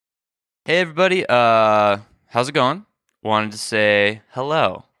Hey everybody, how's it going? Wanted to say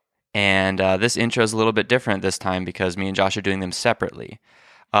hello. And this intro is a little bit different this time because me and Josh are doing them separately.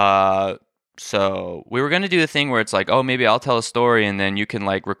 Uh, so we were gonna do a thing where it's like, oh, maybe I'll tell a story and then you can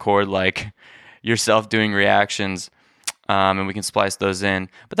like record like yourself doing reactions, and we can splice those in.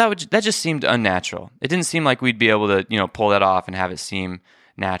 But that just seemed unnatural. It didn't seem like we'd be able to pull that off and have it seem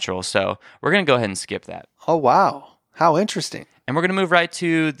natural. So we're gonna go ahead and skip that. Oh, wow. How interesting. And we're going to move right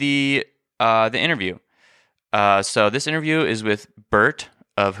to the interview. So this interview is with Bert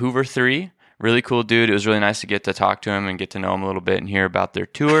of Hoover3. Really cool dude. It was really nice to get to talk to him and get to know him a little bit and hear about their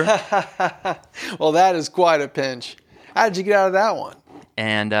tour. Well, that is quite a pinch. How did you get out of that one?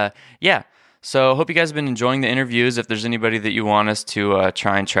 And yeah, so hope you guys have been enjoying the interviews. If there's anybody that you want us to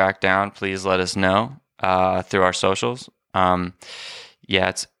try and track down, please let us know through our socials. Yeah,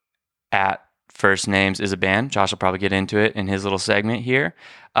 it's at First Names is a Band. Josh will probably get into it in his little segment here.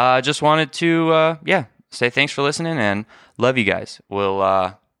 Just wanted to, say thanks for listening and love you guys. We'll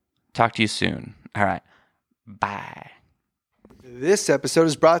talk to you soon. All right. Bye. This episode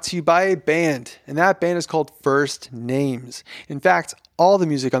is brought to you by a band, and that band is called First Names. In fact, all the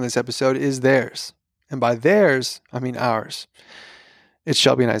music on this episode is theirs. And by theirs, I mean ours. It's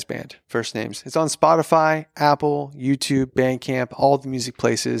Shelby and I's band, First Names. It's on Spotify, Apple, YouTube, Bandcamp, all the music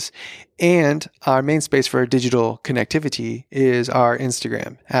places. And our main space for digital connectivity is our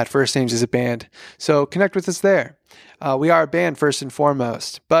Instagram at First Names is a Band. So connect with us there. We are a band first and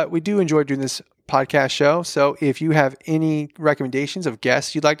foremost, but we do enjoy doing this podcast show. So if you have any recommendations of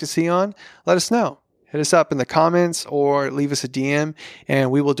guests you'd like to see on, let us know. Hit us up in the comments or leave us a DM and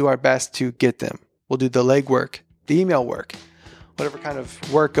we will do our best to get them. We'll do the legwork, the email work, whatever kind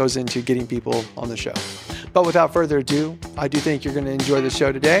of work goes into getting people on the show. But without further ado, I do think you're going to enjoy the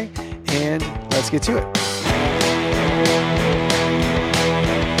show today, and let's get to it.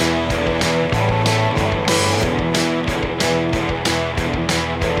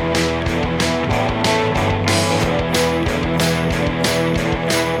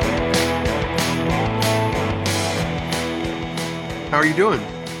 How are you doing?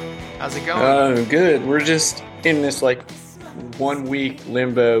 How's it going? Good. We're just in this 1 week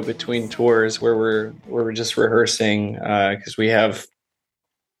limbo between tours where we're just rehearsing because we have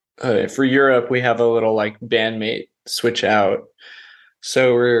for Europe we have a little bandmate switch out,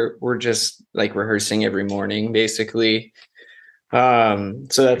 so we're just rehearsing every morning basically. So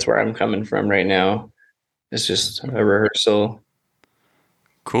that's where I'm coming from right now. It's just a rehearsal.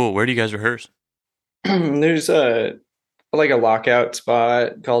 Cool. Where do you guys rehearse? There's a lockout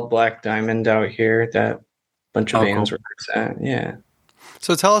spot called Black Diamond out here that bunch of bands cool. rehearse at. Yeah.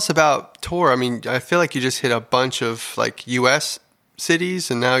 So tell us about tour. I mean, I feel like you just hit a bunch of U.S. cities,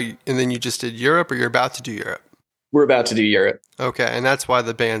 and then you just did Europe, or you're about to do Europe. We're about to do Europe. Okay, and that's why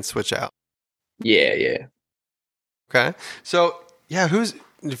the band switch out. Yeah. Okay, so yeah,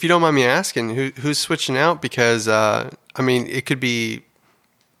 if you don't mind me asking, who's switching out? Because it could be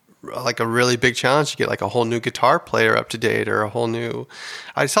a really big challenge to get a whole new guitar player up to date, or a whole new.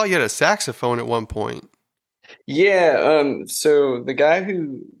 I saw you had a saxophone at one point. Yeah, so the guy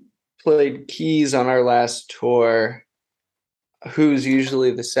who played keys on our last tour, who's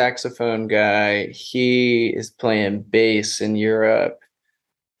usually the saxophone guy, he is playing bass in Europe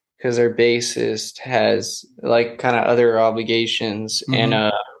because our bassist has kind of other obligations. Mm-hmm.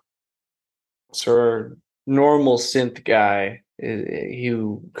 And so our normal synth guy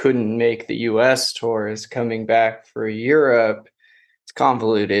who couldn't make the US tour is coming back for Europe. It's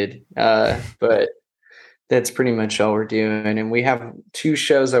convoluted, but that's pretty much all we're doing. And we have 2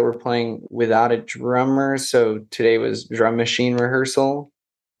 shows that we're playing without a drummer. So today was drum machine rehearsal.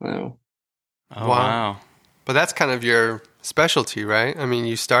 Oh, wow. But that's kind of your specialty, right? I mean,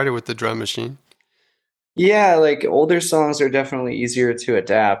 you started with the drum machine. Yeah, older songs are definitely easier to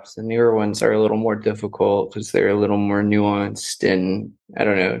adapt. The newer ones are a little more difficult because they're a little more nuanced. And I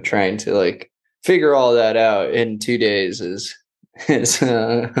don't know, trying to figure all that out in 2 days is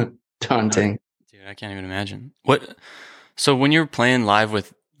daunting. I can't even imagine. So when you're playing live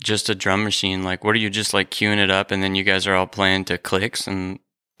with just a drum machine, what are you just queuing it up and then you guys are all playing to clicks and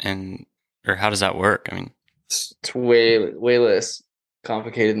or how does that work? I mean, it's way less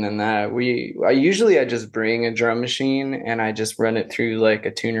complicated than that. I just bring a drum machine and I just run it through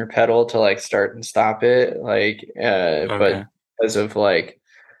a tuner pedal to start and stop it. Okay. But because of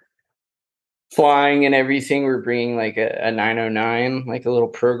flying and everything, we're bringing a 909, a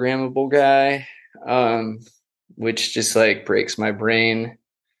little programmable guy. Which just breaks my brain.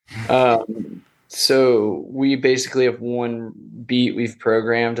 So we basically have one beat we've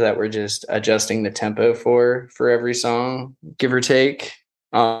programmed that we're just adjusting the tempo for every song, give or take.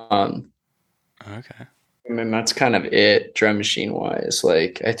 Okay. And then that's kind of it drum machine wise.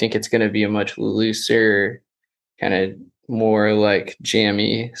 Like I think it's going to be a much looser, kind of more like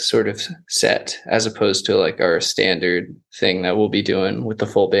jammy sort of set as opposed to like our standard thing that we'll be doing with the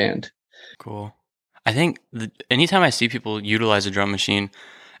full band. Cool. I think anytime I see people utilize a drum machine,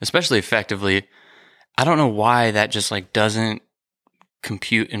 especially effectively, I don't know why that just like doesn't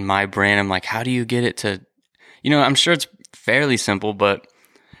compute in my brain. I'm like, how do you get it to, I'm sure it's fairly simple, but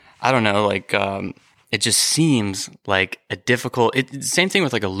I don't know, like, it just seems like a difficult, same thing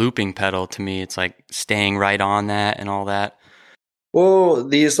with like a looping pedal to me. It's like staying right on that and all that. Well,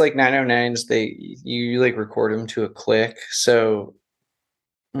 these like 909s, you like record them to a click. So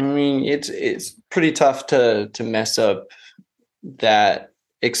I mean, it's pretty tough to mess up that,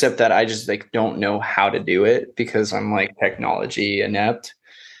 except that I just like don't know how to do it because I'm like technology inept.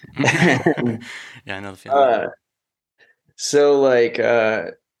 Yeah, I know the feeling. So like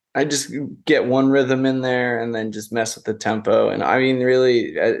I just get one rhythm in there and then just mess with the tempo. And I mean,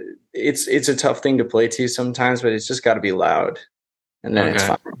 really, it's a tough thing to play to sometimes, but it's just got to be loud, and then it's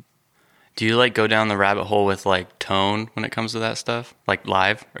Okay. fine. Do you like go down the rabbit hole with like tone when it comes to that stuff, like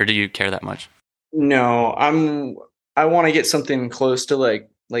live, or do you care that much? No, I want to get something close to like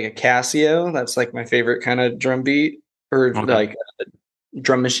a Casio. That's like my favorite kind of drum beat, or Okay. like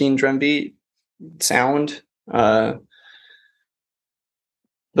drum machine drum beat sound. Uh,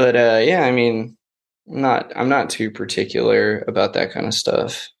 but yeah, I mean, I'm not too particular about that kind of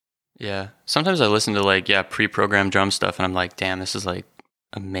stuff. Yeah. Sometimes I listen to like, yeah, pre-programmed drum stuff and I'm like, damn, this is like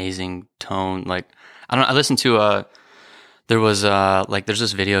amazing tone. Like, I listened to, there was, like, there's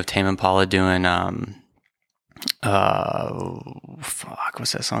this video of Tame Impala doing, what's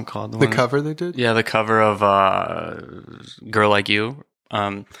that song called? The cover they did? Yeah, the cover of, Girl Like You.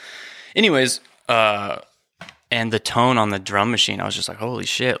 Anyways, and the tone on the drum machine, I was just like, holy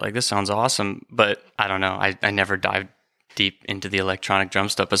shit, like this sounds awesome. But I don't know. I never dived deep into the electronic drum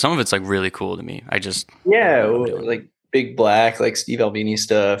stuff, but some of it's like really cool to me. I don't Yeah, know what I'm doing. like Big Black, like Steve Albini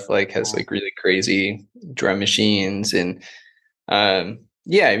stuff, like has like really crazy drum machines. And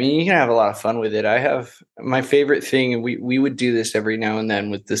yeah, I mean, you can have a lot of fun with it. I have my favorite thing, and we would do this every now and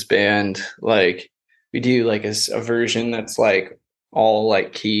then with this band. Like we do like a version that's like all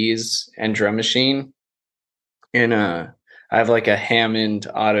like keys and drum machine. And I have like a Hammond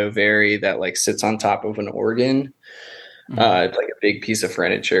Auto Vary that like sits on top of an organ. Mhm. It's like a big piece of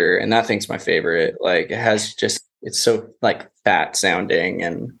furniture, and that thing's my favorite. Like it has just, it's so like fat sounding,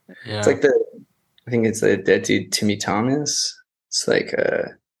 and it's Yeah, like I think it's the dead dude Timmy Thomas. It's like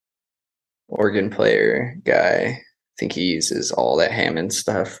a organ player guy. I think he uses all that Hammond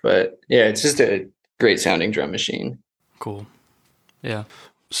stuff, but yeah, it's just a great sounding drum machine. cool. Yeah.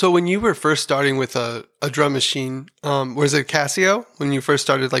 So when you were first starting with a drum machine, was it Casio when you first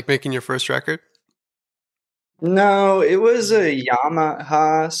started like making your first record? No, it was a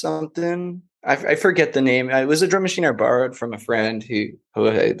Yamaha something. I forget the name. It was a drum machine I borrowed from a friend who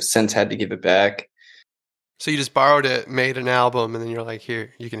I since had to give it back. So you just borrowed it, made an album, and then you're like,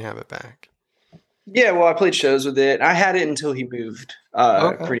 here, you can have it back. Yeah, well, I played shows with it. I had it until he moved,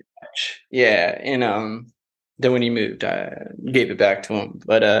 Okay. pretty much. Yeah, and then when he moved, I gave it back to him.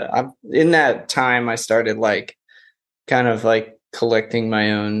 But in that time, I started like kind of like collecting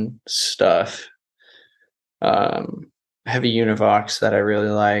my own stuff. I have a Univox that I really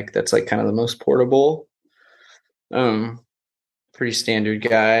like. That's like kind of the most portable. Um, Pretty standard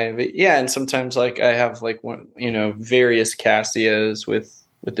guy, but yeah, and sometimes like I have like one, various Casios with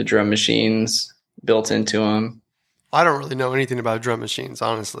the drum machines built into them. I don't really know anything about drum machines,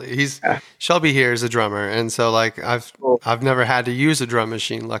 honestly. Yeah. Shelby here is a drummer, and so like Cool. I've never had to use a drum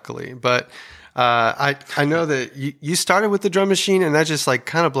machine, luckily. But I know that you started with the drum machine, and that just like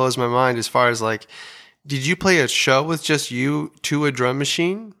kind of blows my mind as far as like, did you play a show with just you to a drum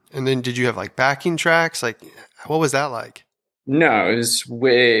machine, and then did you have like backing tracks? Like, what was that like? No, it was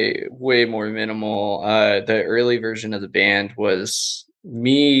way more minimal. The early version of the band was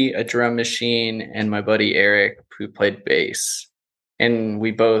me, a drum machine, and my buddy Eric, who played bass. And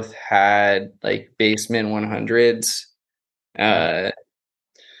we both had like Bassman 100s. Uh,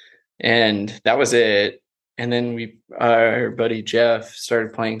 and that was it. And then our buddy Jeff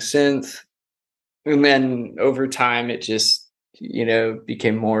started playing synth. And then over time, it just,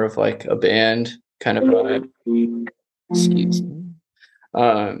 became more of like a band kind of vibe. Excuse me.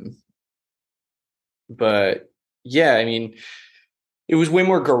 Um, but yeah, I mean, it was way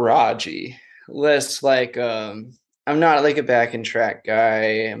more garagey, less like I'm not like a back and track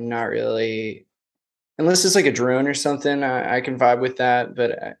guy. I'm not really, unless it's like a drone or something. I can vibe with that,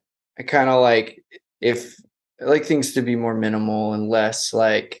 but I kind of like, if I like things to be more minimal and less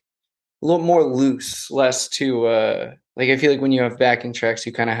like a little more loose, less to like I feel like when you have backing tracks,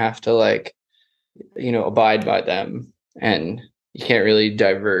 you kind of have to like, abide by them and you can't really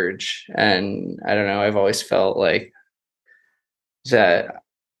diverge. And I don't know, I've always felt like that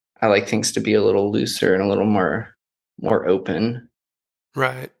I like things to be a little looser and a little more open.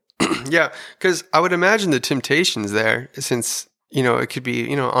 Right. Yeah, because I would imagine the temptations there, since, it could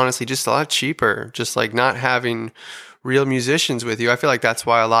be, honestly, just a lot cheaper, just like not having real musicians with you. I feel like that's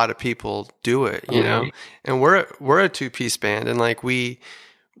why a lot of people do it, and we're a two-piece band, and like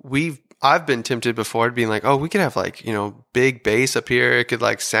I've been tempted before to being like, oh, we could have like, big bass up here. It could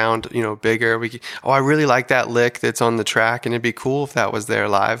like sound, bigger. I really like that lick that's on the track, and it'd be cool if that was there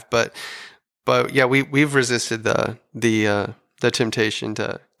live. But yeah, we've resisted the temptation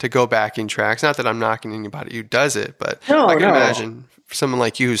to go backing tracks. Not that I'm knocking anybody who does it, but I can imagine someone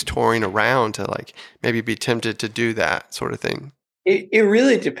like you who's touring around to like maybe be tempted to do that sort of thing. It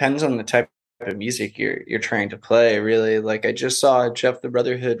really depends on the type of music you're trying to play, really. Like I just saw Jeff the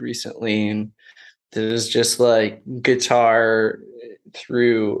Brotherhood recently, and there's just like guitar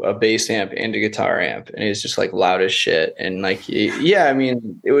through a bass amp and a guitar amp, and it's just like loud as shit. And like, yeah, I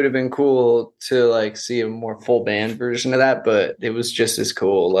mean, it would have been cool to like see a more full band version of that, but it was just as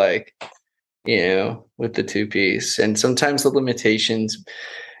cool, like, with the two piece. And sometimes the limitations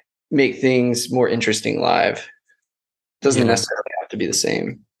make things more interesting live. Doesn't necessarily have to be the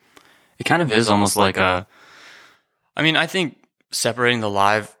same. It kind of is almost like I think separating the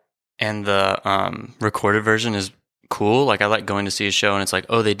live and the recorded version is cool. Like I like going to see a show and it's like,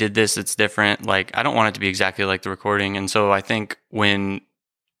 oh, they did this, it's different. Like I don't want it to be exactly like the recording. And so I think when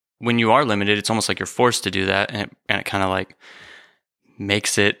you are limited, it's almost like you're forced to do that, and it kind of like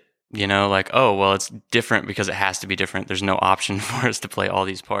makes it, like, oh, well, it's different because it has to be different. There's no option for us to play all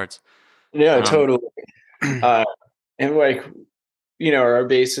these parts. Yeah, totally. And like, our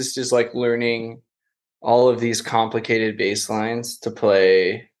bassist is like learning all of these complicated bass lines to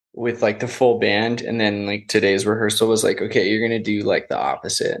play with like the full band. And then like today's rehearsal was like, okay, you're going to do like the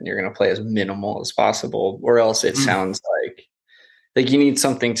opposite, and you're going to play as minimal as possible, or else it sounds like you need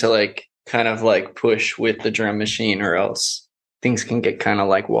something to like kind of like push with the drum machine, or else things can get kind of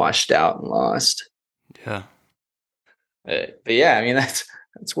like washed out and lost. Yeah. But yeah, I mean, that's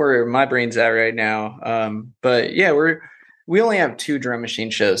where my brain's at right now. But yeah, we only have 2 drum machine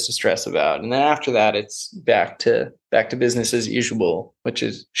shows to stress about, and then after that, it's back to business as usual, which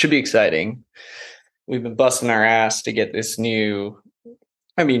should be exciting. We've been busting our ass to get this semi-new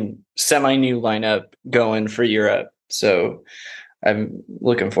lineup going for Europe, so I'm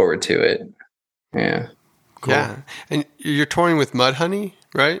looking forward to it. Yeah, cool. Yeah, and you're touring with Mudhoney,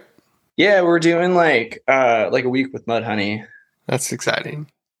 right? Yeah, we're doing like a week with Mudhoney. That's exciting.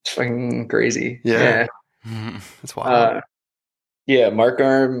 It's fucking crazy. Yeah. That's wild. Yeah, Mark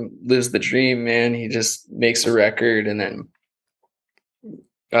Arm lives the dream, man. He just makes a record and then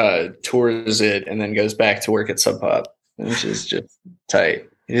tours it and then goes back to work at Sub Pop, which is just tight.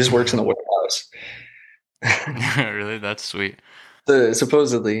 He just works in the warehouse. Really? That's sweet.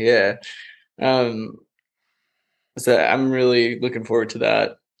 Supposedly, yeah. So I'm really looking forward to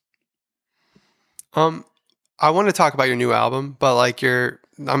that. I want to talk about your new album, but like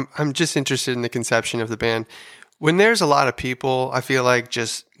I'm just interested in the conception of the band. When there's a lot of people, I feel like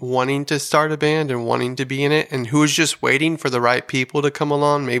just wanting to start a band and wanting to be in it, and who's just waiting for the right people to come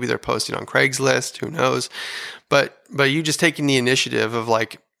along. Maybe they're posting on Craigslist, who knows? But you just taking the initiative of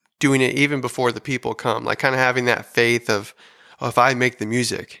like doing it even before the people come, like kind of having that faith of, oh, if I make the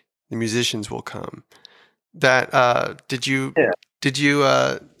music, the musicians will come. That did you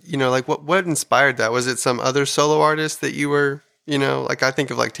like what inspired that? Was it some other solo artist that you were, like I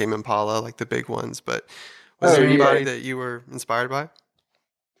think of like Tame Impala, like the big ones, but was there anybody that you were inspired by?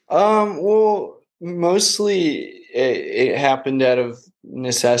 Well, mostly it happened out of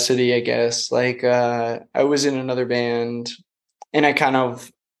necessity, I guess. Like, I was in another band and I kind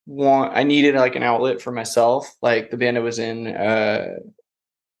of I needed like an outlet for myself. Like the band I was in,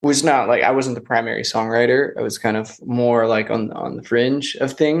 was not like, I wasn't the primary songwriter. I was kind of more like on the fringe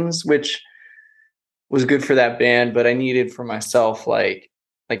of things, which was good for that band, but I needed for myself, like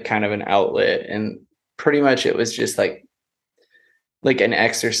kind of an outlet. And pretty much it was just like an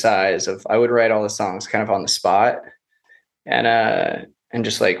exercise of, I would write all the songs kind of on the spot and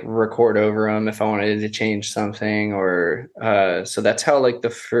just like record over them if I wanted to change something, or so that's how like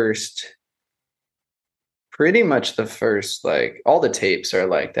pretty much the first, like all the tapes are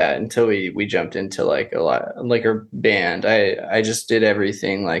like that until we jumped into like a lot like a band. I just did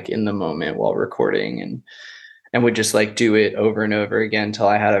everything like in the moment while recording, and would just like do it over and over again till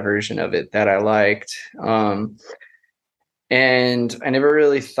I had a version of it that I liked. And I never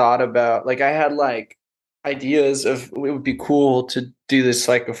really thought about, like, I had like ideas of it would be cool to do this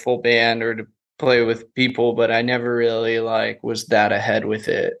like a full band or to play with people, but I never really like was that ahead with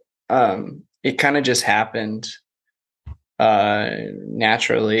it. It kind of just happened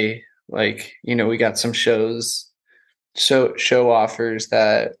naturally. Like, you know, we got some show offers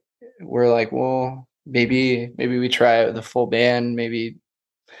that were like, well, maybe we try the full band, maybe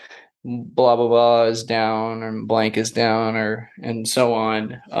blah blah blah is down or blank is down or and so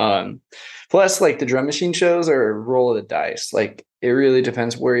on. Plus like the drum machine shows are a roll of the dice. Like it really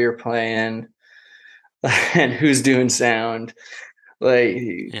depends where you're playing and who's doing sound. Like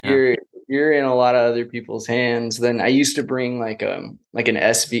Yeah. you're in a lot of other people's hands. Then I used to bring like an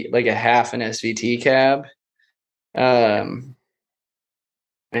SV, like a half an SVT cab. And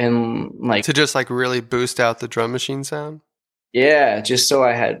like To just like really boost out the drum machine sound. yeah, just so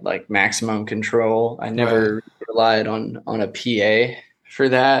I had like maximum control. I never relied on a PA for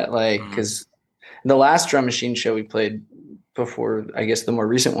that, like because the last drum machine show we played before, I guess the more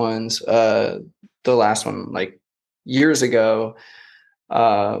recent ones, the last one like years ago,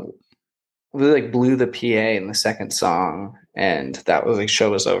 we like blew the PA in the second song, and that was like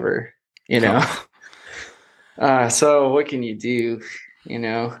show was over, you know. So what can you do, you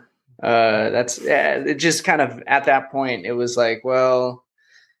know? That's it just kind of at that point it was like, well,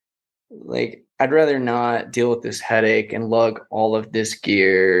 like I'd rather not deal with this headache and lug all of this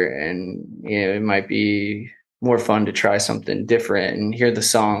gear, and you know it might be more fun to try something different and hear the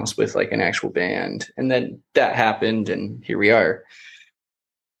songs with like an actual band. And then that happened and here we are.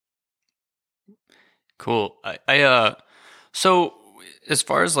 Cool. So as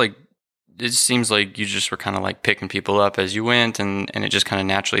far as like, it seems like you just were kind of like picking people up as you went, and it just kind of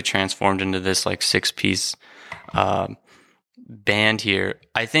naturally transformed into this like 6-piece band here.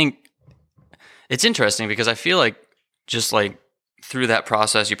 I think it's interesting because I feel like just like through that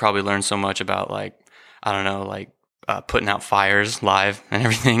process, you probably learned so much about like, I don't know, like putting out fires live and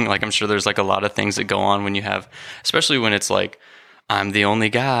everything. Like I'm sure there's like a lot of things that go on when you have, especially when it's like, I'm the only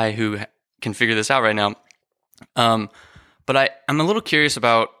guy who can figure this out right now. But I'm a little curious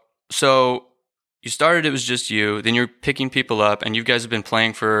about, so you started, it was just you, then you're picking people up, and you guys have been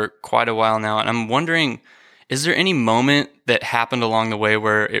playing for quite a while now. And I'm wondering, is there any moment that happened along the way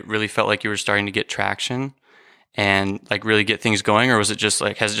where it really felt like you were starting to get traction and like really get things going? Or was it just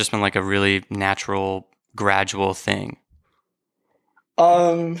like, has it just been like a really natural, gradual thing?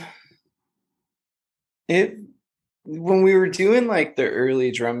 It when we were doing like the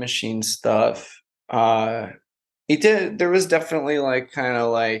early drum machine stuff, there was definitely like kind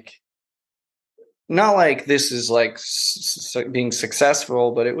of like not like this is like being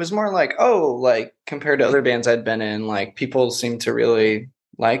successful, but it was more like, oh, like compared to other bands I'd been in, like people seem to really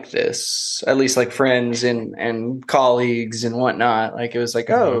like this, at least like friends and colleagues and whatnot. Like it was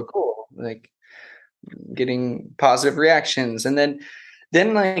like, oh, cool, like getting positive reactions. And then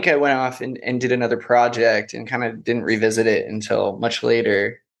like I went off and did another project and kind of didn't revisit it until much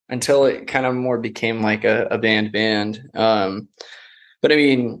later, until it kind of more became like a band. But I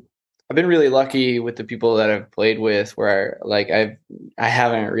mean, I've been really lucky with the people that I've played with, where like I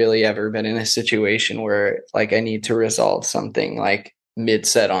haven't really ever been in a situation where like I need to resolve something like mid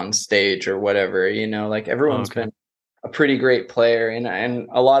set on stage or whatever, you know, like everyone's been a pretty great player. And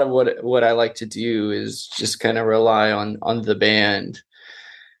a lot of what I like to do is just kind of rely on the band.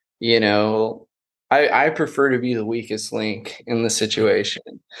 You know, I prefer to be the weakest link in the situation.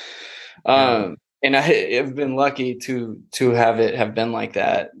 And I have been lucky to have been like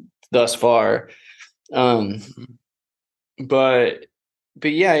that thus far. But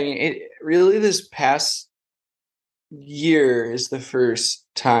yeah, I mean, it really, this past year is the first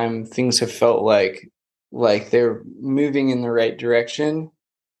time things have felt like they're moving in the right direction.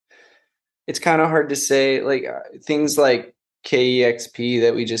 It's kind of hard to say, like things like KEXP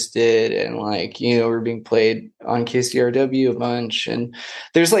that we just did, and like, you know, we're being played on KCRW a bunch, and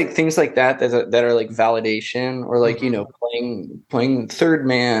there's like things like that are like validation, or like, you know, playing third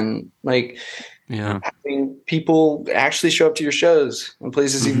man, like having people actually show up to your shows in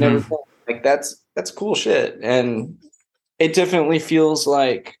places you've never been. Like that's cool shit, and it definitely feels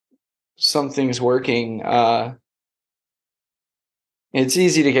like something's working. It's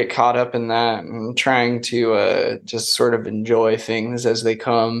easy to get caught up in that and trying to just sort of enjoy things as they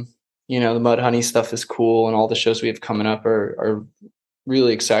come. You know, the Mudhoney stuff is cool, and all the shows we have coming up are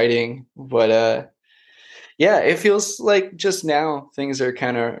really exciting. But yeah, it feels like just now things are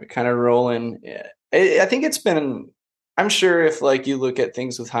kind of rolling. I think it's been. I'm sure if like you look at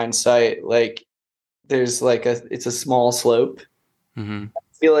things with hindsight, like there's like it's a small slope.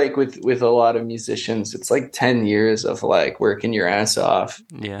 feel like with a lot of musicians, it's like 10 years of like working your ass off,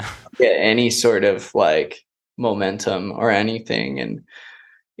 Yeah. get any sort of like momentum or anything. And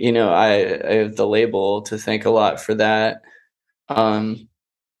I have the label to thank a lot for that. I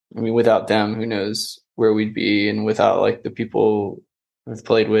mean, without them, who knows where we'd be, and without like the people we've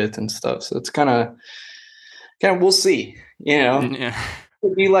played with and stuff. So it's kind of we'll see. Yeah.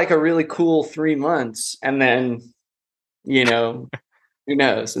 It'd be like a really cool 3 months, and then you know who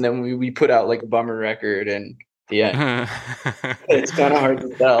knows? And then we put out like a bummer record, and yeah, it's kind of hard to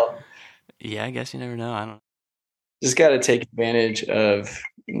tell. Yeah, I guess you never know. I don't. Just got to take advantage of,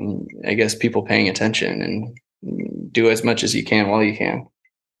 I guess, people paying attention and do as much as you can while you can.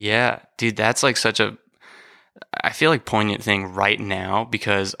 Yeah, dude, that's like such a, I feel like poignant thing right now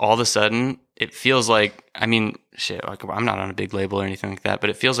because all of a sudden it feels like, I mean, shit, like I'm not on a big label or anything like that, but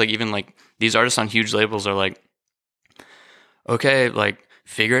it feels like even like these artists on huge labels are like, okay, like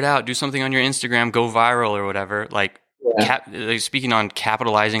figure it out, do something on your Instagram, go viral or whatever. Like, Yeah. like speaking on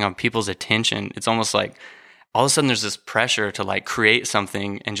capitalizing on people's attention, it's almost like all of a sudden there's this pressure to like create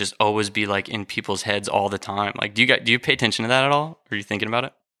something and just always be like in people's heads all the time. Like, do you pay attention to that at all? Are you thinking about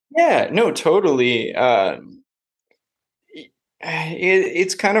it? Yeah, no, totally.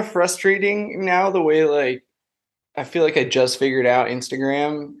 It's kind of frustrating now the way like I feel like I just figured out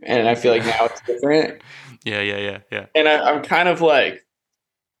Instagram, and I feel like now it's different. Yeah. And I'm kind of like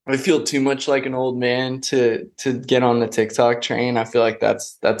I feel too much like an old man to get on the TikTok train. I feel like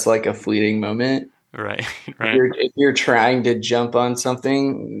that's like a fleeting moment. Right, If right. you're trying to jump on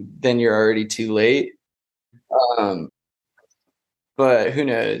something, then you're already too late. Um, but who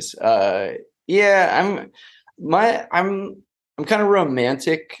knows? Yeah, I'm kind of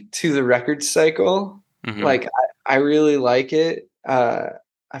romantic to the record cycle. Hmm. Like I really like it. I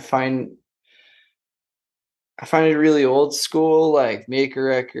find I find it really old school. Like make a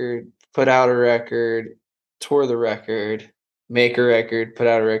record, put out a record, tour the record, make a record, put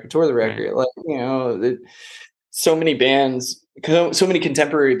out a record, tour the Right. record. Like so many bands, so many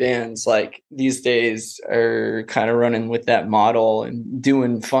contemporary bands like these days are kind of running with that model and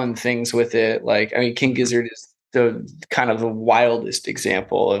doing fun things with it. Like, I mean, King Hmm. Gizzard is the kind of the wildest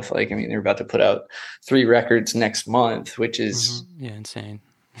example of like, I mean, they're about to put out 3 records next month, which Hmm. is, Yeah, insane.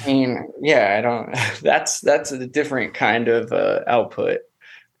 I mean, yeah, I don't, that's a different kind of output.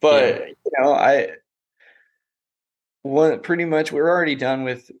 Yeah. But, pretty much we're already done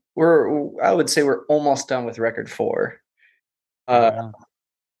with, I would say we're almost done with record 4. Oh, Uh, right on.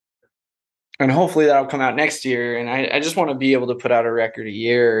 and hopefully that'll come out next year. And I just want to be able to put out a record a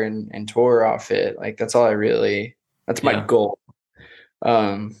year and tour off it. Like that's all that's my Yeah. goal.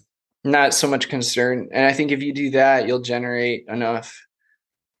 Um, Not so much concern. And I think if you do that, you'll generate enough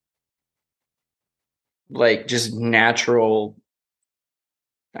like just natural,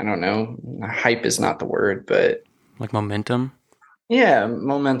 I don't know, hype is not the word, but Like momentum. yeah,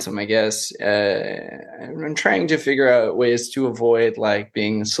 momentum, I guess. I'm trying to figure out ways to avoid like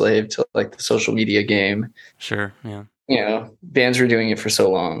being a slave to like the social media game. Sure. Yeah. Bands were doing it for so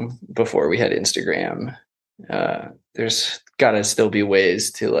long before we had Instagram. There's got to still be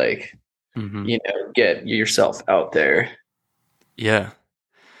ways to like, Hmm. get yourself out there. Yeah.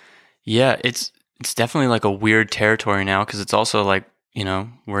 Yeah. It's definitely like a weird territory now because it's also like,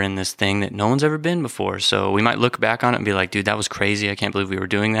 we're in this thing that no one's ever been before. So we might look back on it and be like, dude, that was crazy. I can't believe we were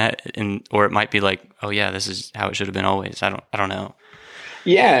doing that. And or it might be like, oh yeah, this is how it should have been always. I don't know.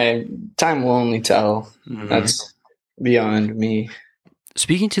 Yeah, time will only tell. Hmm. That's beyond me.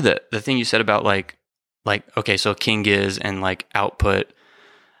 Speaking to the thing you said about like okay, so King is and like output,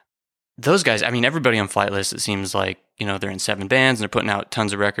 those guys, I mean, everybody on Flightlist, it seems like, they're in 7 bands and they're putting out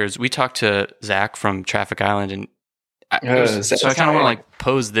tons of records. We talked to Zach from Traffic Island, and so I kind of want to like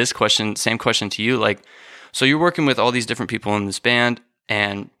pose this question, same question to you. Like, so you're working with all these different people in this band,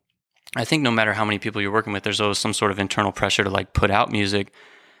 and I think no matter how many people you're working with, there's always some sort of internal pressure to like put out music.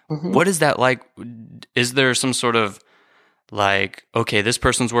 Mhm. What is that like? Is there some sort of like, okay, this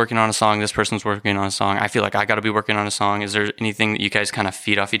person's working on a song, this person's working on a song. I feel like I got to be working on a song. Is there anything that you guys kind of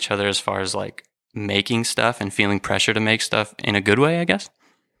feed off each other as far as like making stuff and feeling pressure to make stuff in a good way, I guess?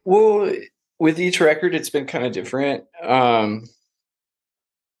 Well, with each record, it's been kind of different.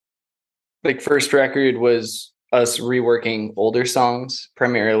 Like first record was us reworking older songs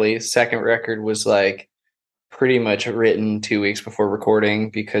primarily. Second record was like pretty much written 2 weeks before recording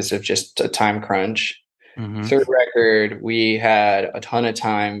because of just a time crunch. Hmm. Third record, we had a ton of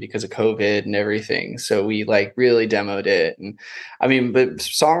time because of COVID and everything. So we like really demoed it. And I mean, but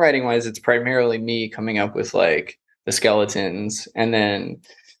songwriting wise, it's primarily me coming up with like the skeletons. And then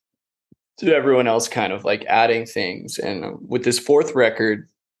to everyone else kind of like adding things. And with this fourth record,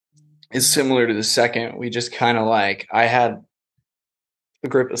 it's similar to the second. We just kind of like, I had a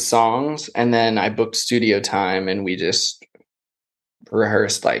group of songs and then I booked studio time and we just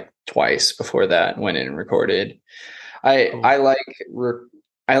rehearsed like twice before that, went in and recorded. Cool. I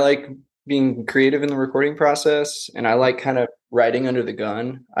like being creative in the recording process, and I like kind of writing under the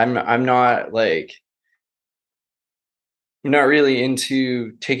gun. I'm not like, I'm not really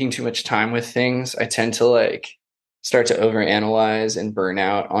into taking too much time with things. I tend to like start to overanalyze and burn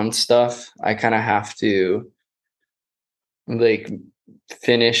out on stuff. I kind of have to like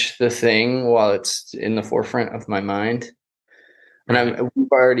finish the thing while it's in the forefront of my mind. And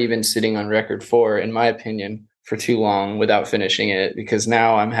we've already been sitting on record 4, in my opinion, for too long without finishing it, because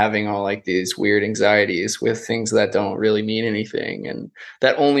now I'm having all like these weird anxieties with things that don't really mean anything and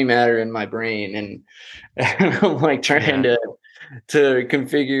that only matter in my brain. And I'm like trying to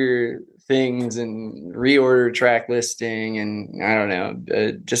configure things and reorder track listing. And I don't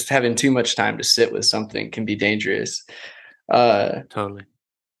know, just having too much time to sit with something can be dangerous. Totally.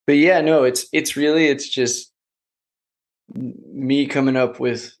 But yeah, no, it's just me coming up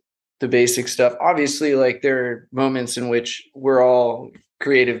with the basic stuff. Obviously, like there are moments in which we're all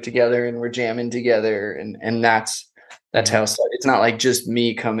creative together and we're jamming together, and that's how it's not like just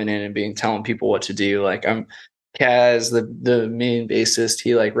me coming in and telling people what to do. Like I'm Kaz, the main bassist,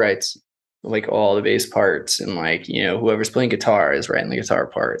 he like writes like all the bass parts, and like, you know, whoever's playing guitar is writing the guitar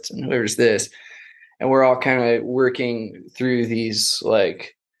parts, and whoever's this, and we're all kind of working through these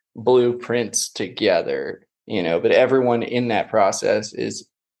like blueprints together, you know, but everyone in that process is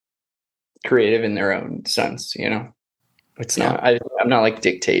creative in their own sense, you know. It's not, I'm not like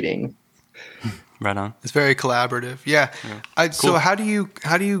dictating. Right on. It's very collaborative. Yeah. Cool. So how do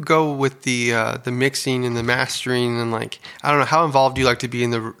you go with the mixing and the mastering, and like, I don't know, how involved do you like to be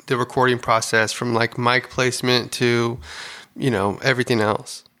in the recording process, from like mic placement to, you know, everything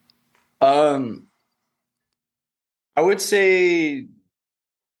else? I would say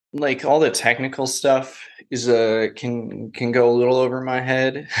like all the technical stuff is can go a little over my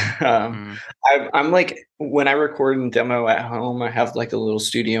head. I'm like, when I record and demo at home, I have like a little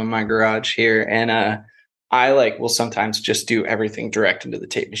studio in my garage here, and I like will sometimes just do everything direct into the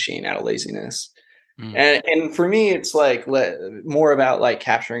tape machine out of laziness. And for me, it's like more about like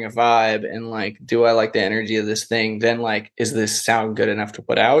capturing a vibe and like, do I like the energy of this thing? Then like, is this sound good enough to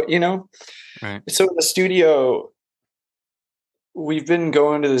put out? You know. Right. So in the studio, we've been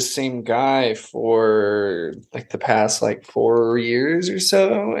going to the same guy for like the past like 4 years or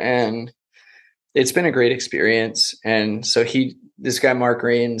so, and it's been a great experience. And so this guy, Mark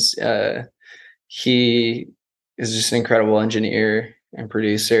Rains, he is just an incredible engineer and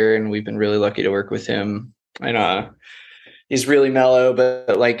producer, and we've been really lucky to work with him. And he's really mellow,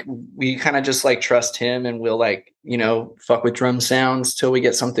 but like we kind of just like trust him, and we'll like, you know, fuck with drum sounds till we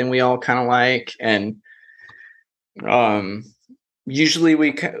get something we all kind of like. And usually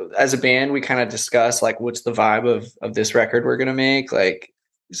we, as a band, we kind of discuss like, what's the vibe of this record we're going to make? Like,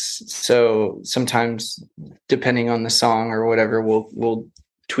 so sometimes depending on the song or whatever, we'll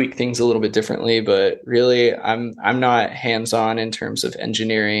tweak things a little bit differently, but really I'm not hands-on in terms of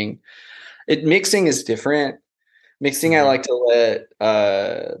engineering. Mixing is different. Mixing, I like to let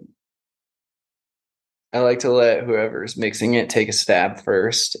whoever's mixing it take a stab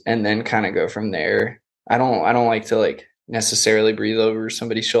first and then kind of go from there. I don't like to like necessarily breathe over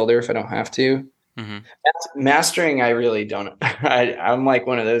somebody's shoulder if I don't have to. Mastering, I really don't. I'm like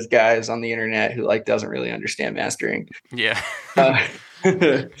one of those guys on the internet who like doesn't really understand mastering. Yeah.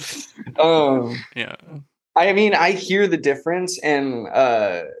 Yeah. I mean, I hear the difference, and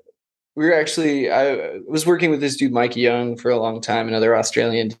I was working with this dude, Mike Young, for a long time, another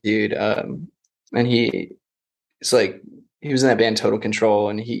Australian dude. And he was in that band Total Control,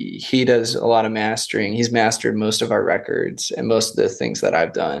 and he does a lot of mastering. He's mastered most of our records and most of the things that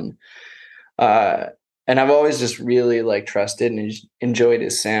I've done. And I've always just really like trusted and enjoyed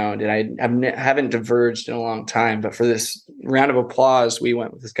his sound. And I haven't diverged in a long time, but for this round of applause, we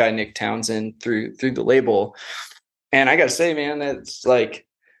went with this guy, Nick Townsend, through the label. And I got to say, man, that's like,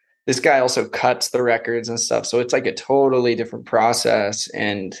 this guy also cuts the records and stuff. So it's like a totally different process.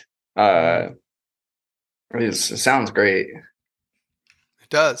 And, it sounds great. It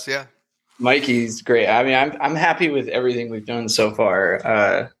does. Yeah. Mikey's great. I mean, I'm happy with everything we've done so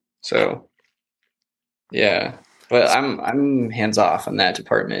far. So yeah, but I'm hands off on that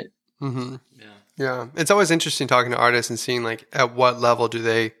department. Mm-hmm. Yeah. It's always interesting talking to artists and seeing like at what level do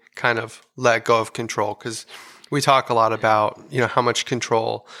they kind of let go of control, because we talk a lot about, you know, how much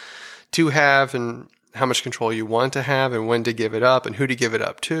control to have and how much control you want to have and when to give it up and who to give it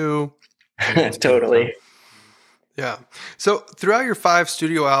up to. Totally. Yeah. So throughout your 5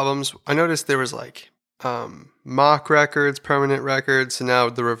 studio albums, I noticed there was like mock records, permanent records, and now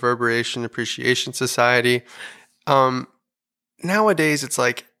the Reverberation Appreciation Society. Nowadays, it's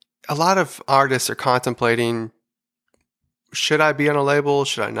like a lot of artists are contemplating, should I be on a label?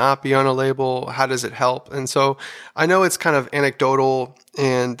 Should I not be on a label? How does it help? And so I know it's kind of anecdotal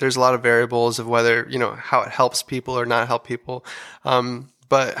and there's a lot of variables of whether, how it helps people or not help people.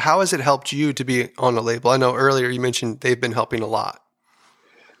 But how has it helped you to be on a label? I know earlier you mentioned they've been helping a lot.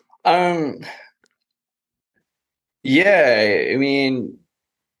 Yeah, I mean,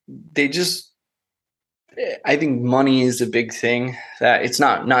 I think money is a big thing. That it's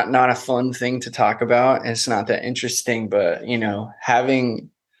not a fun thing to talk about. It's not that interesting, but having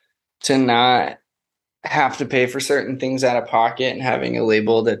to not have to pay for certain things out of pocket and having a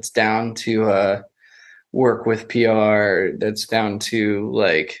label that's down to work with PR, that's down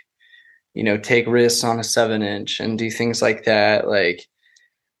to take risks on a 7-inch and do things like that. Like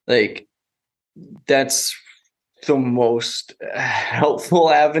that's the most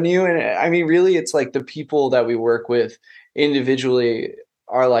helpful avenue. And I mean, really, it's like the people that we work with individually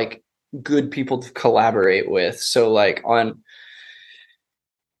are like good people to collaborate with. So I'm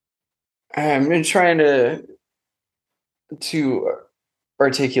been trying to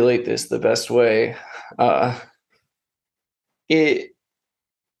articulate this the best way. It's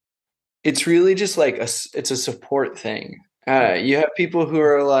really just like it's a support thing. You have people who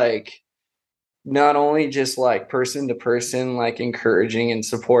are like not only just like person to person, like encouraging and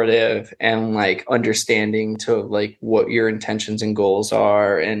supportive and like understanding to like what your intentions and goals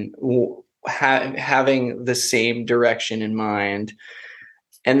are and having the same direction in mind.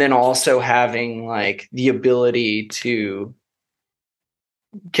 And then also having like the ability to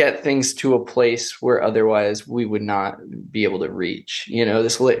get things to a place where otherwise we would not be able to reach,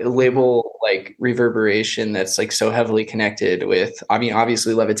 this label like Reverberation that's like so heavily connected with, I mean,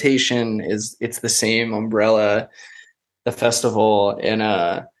 obviously Levitation it's the same umbrella, the festival.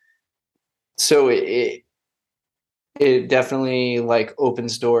 And so it definitely like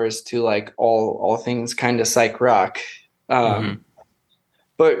opens doors to like all things kind of psych rock.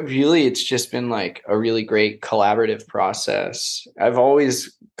 But really, it's just been like a really great collaborative process. I've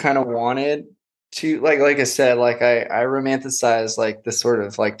always kind of wanted to, like I said, like I romanticize like the sort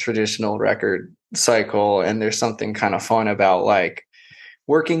of like traditional record cycle, and there's something kind of fun about like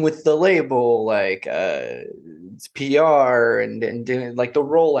working with the label, like PR and doing like the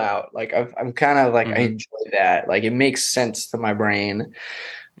rollout. Like I'm kind of like I enjoy that. Like it makes sense to my brain.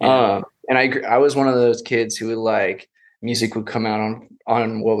 And I was one of those kids who would like music would come out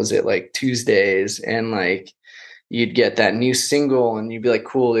on what was it, like Tuesdays, and like you'd get that new single and you'd be like,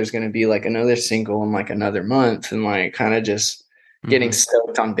 cool, there's going to be like another single in like another month, and like kind of just getting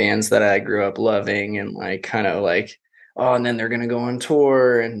stoked on bands that I grew up loving, and like kind of like, oh, and then they're going to go on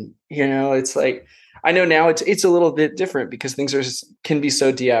tour. And it's like I know now it's a little bit different because things can be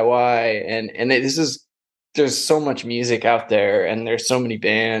so DIY, and there's so much music out there and there's so many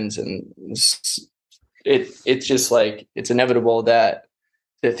bands, and it's just like it's inevitable that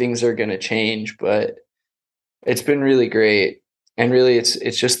things are going to change. But it's been really great, and really it's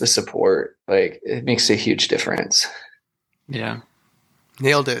just the support. Like it makes a huge difference. Yeah,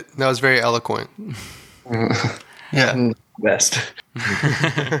 nailed it. That was very eloquent. Yeah, best.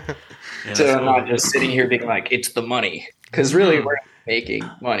 So I'm not just sitting here being like it's the money, because really we're making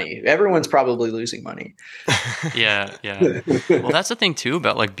money. Everyone's probably losing money. Yeah. Well, that's the thing too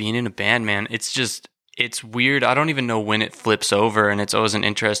about like being in a band, man. It's weird. I don't even know when it flips over, and it's always an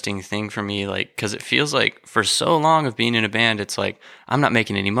interesting thing for me, like, because it feels like for so long of being in a band, it's like I'm not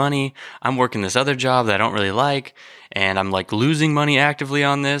making any money. I'm working this other job that I don't really like, and I'm like losing money actively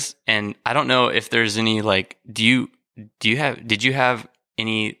on this. And I don't know if there's any like, did you have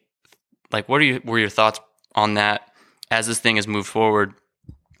any like were your thoughts on that as this thing has moved forward?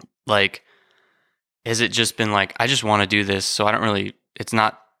 Like, has it just been like I just want to do this, so I don't really? It's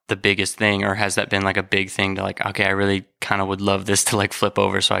not the biggest thing, or has that been like a big thing to like, okay, I really kind of would love this to like flip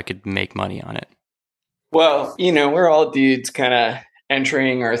over so I could make money on it? Well, we're all dudes kind of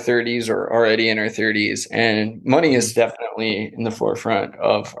entering our 30s or already in our 30s, and money is definitely in the forefront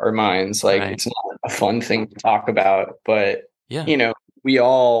of our minds. Like It's not a fun thing to talk about, but we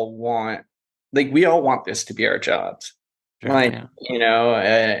all want this to be our jobs. Sure,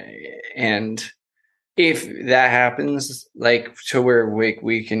 and if that happens, like to where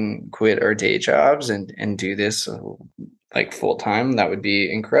we can quit our day jobs and do this like full time, that would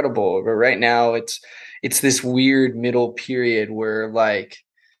be incredible. But right now it's this weird middle period where like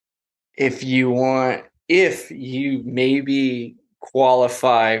if you maybe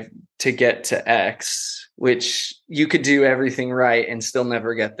qualify to get to X, which you could do everything right and still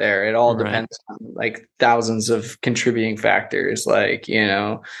never get there. It all depends on like thousands of contributing factors. Like, you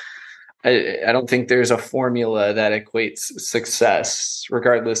know, I don't think there's a formula that equates success,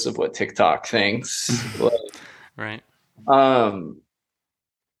 regardless of what TikTok thinks. Right.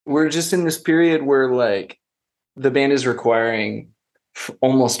 We're just in this period where like the band is requiring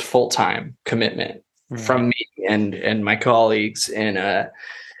almost full-time commitment from me and my colleagues, and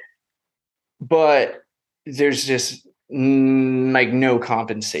but there's just like no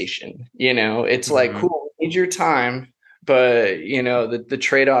compensation. You know, it's like, cool, we need your time, but you know, the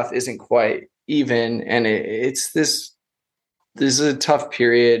trade-off isn't quite even, and it's this is a tough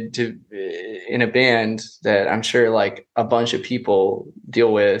period to in a band that I'm sure like a bunch of people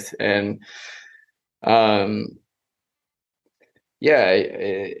deal with, and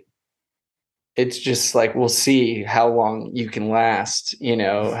yeah, it's just like, we'll see how long you can last, you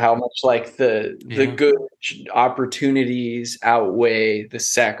know, how much like the good opportunities outweigh the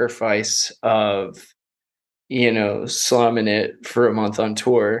sacrifice of, you know, slumming it for a month on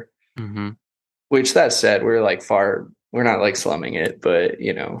tour. Which, that said, we're not like slumming it, but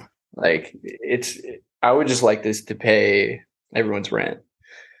you know, like I would just like this to pay everyone's rent.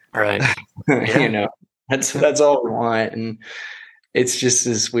 Right. You know, that's all we want. And it's just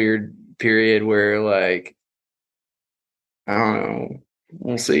this weird period where like, I don't know,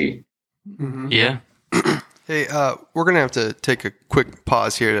 we'll see. Yeah. Hey, we're going to have to take a quick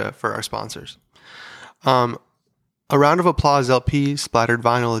pause here for our sponsors. A Round of Applause LP, splattered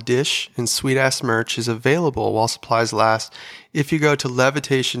vinyl, a dish, and sweet ass merch is available while supplies last if you go to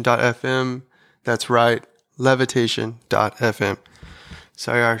levitation.fm. That's right, levitation.fm.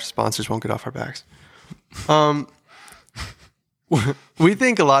 Sorry, our sponsors won't get off our backs. We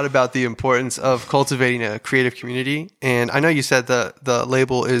think a lot about the importance of cultivating a creative community, and I know you said the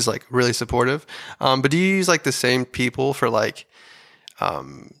label is like really supportive, but do you use like the same people for like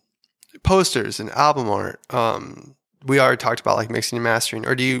posters and album art? We already talked about like mixing and mastering,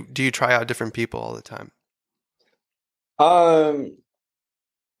 or do you try out different people all the time?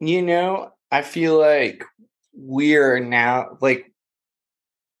 You know, I feel like we're now like,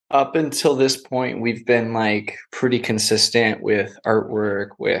 up until this point, we've been like pretty consistent with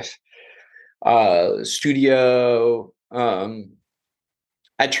artwork, with studio. I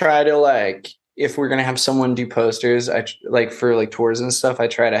try to like, if we're gonna have someone do posters, I like for like tours and stuff, I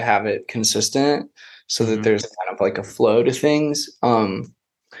try to have it consistent so that there's kind of like a flow to things. But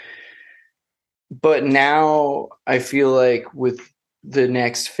now I feel like with the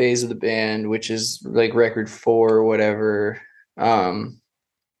next phase of the band, which is like record 4 or whatever,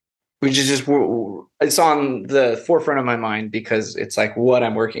 which is just, it's on the forefront of my mind because it's like what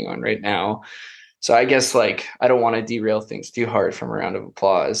I'm working on right now. So I guess like I don't want to derail things too hard from A Round of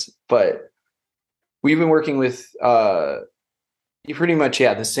Applause, but we've been working with pretty much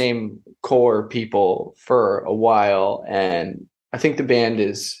the same core people for a while, and I think the band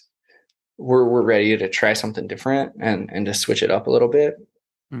is we're ready to try something different and to switch it up a little bit.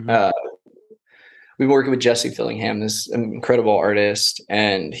 We've been working with Jesse Fillingham, this incredible artist,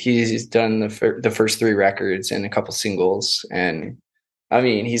 and he's done the first 3 records and a couple singles. And I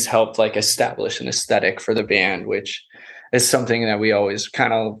mean, he's helped like establish an aesthetic for the band, which is something that we always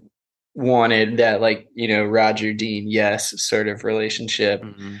kind of wanted, that like, you know, Roger Dean, yes, sort of relationship.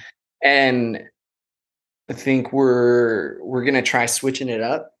 And I think we're going to try switching it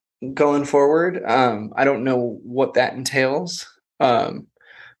up going forward. I don't know what that entails.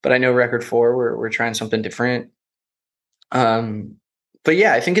 But I know record 4, we're trying something different. But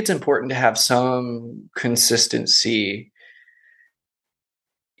yeah, I think it's important to have some consistency,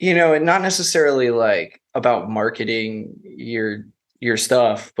 you know, and not necessarily like about marketing your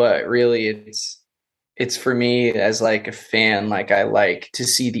stuff, but really it's for me as like a fan, like I like to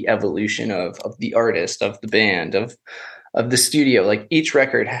see the evolution of the artist, of the band, of the studio. Like each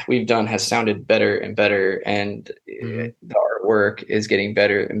record we've done has sounded better and better, and the artwork is getting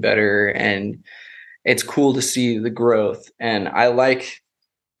better and better, and it's cool to see the growth. And I like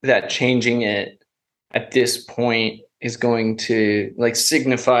that changing it at this point is going to like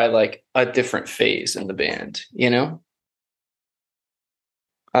signify like a different phase in the band, you know?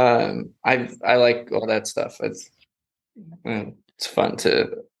 I like all that stuff. It's fun to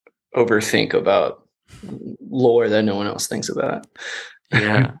overthink about lore that no one else thinks about.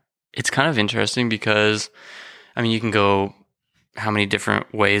 Yeah. It's kind of interesting because, I mean, you can go how many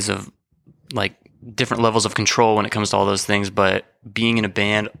different ways of like different levels of control when it comes to all those things. But being in a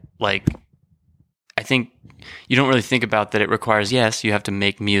band, like, I think you don't really think about that it requires, yes, you have to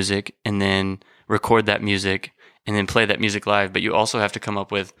make music and then record that music and then play that music live, but you also have to come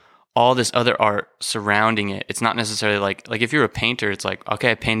up with all this other art surrounding it. It's not necessarily like if you're a painter, it's like,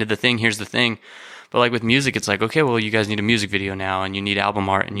 okay, I painted the thing, here's the thing. But like with music, it's like, okay, well, you guys need a music video now, and you need album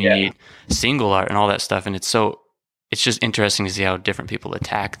art, and you need single art and all that stuff. And it's just interesting to see how different people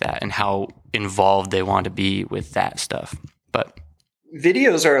attack that and how involved they want to be with that stuff. But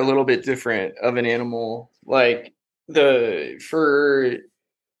videos are a little bit different of an animal. Like for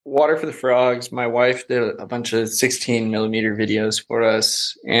Water for the Frogs, my wife did a bunch of 16 millimeter videos for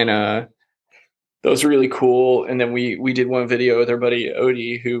us, and those were really cool. And then we did one video with our buddy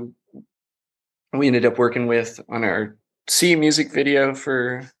Odie, who we ended up working with on our C music video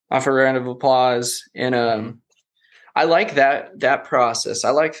for Off a Round of Applause. And I like that process. I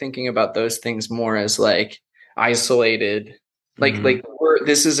like thinking about those things more as like isolated. Like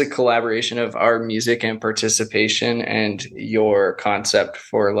this is a collaboration of our music and participation and your concept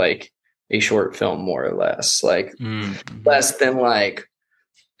for like a short film, more or less. Like less than like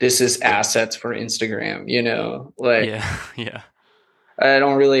this is assets for Instagram, you know? Like yeah. I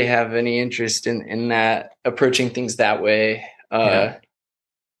don't really have any interest in that, approaching things that way. But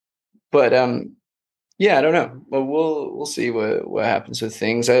yeah, I don't know. But we'll see what happens with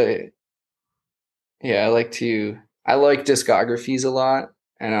things. I like discographies a lot,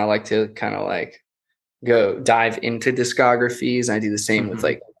 and I like to kind of like go dive into discographies. I do the same with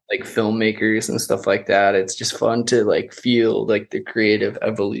like filmmakers and stuff like that. It's just fun to like feel like the creative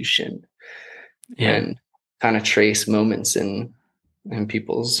evolution and kind of trace moments in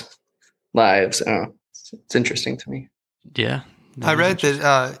people's lives. I don't know. It's interesting to me. Yeah. I read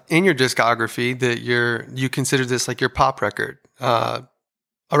that in your discography that you consider this like your pop record, A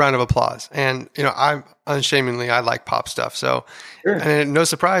Round of Applause. And, you know, I like pop stuff. So, and no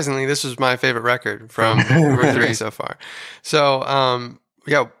surprisingly, this was my favorite record from Hooveriii so far. So,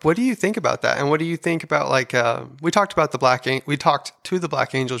 what do you think about that? And what do you think about like, we talked to the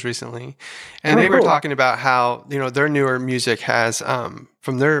Black Angels recently, and they were talking about how, you know, their newer music has,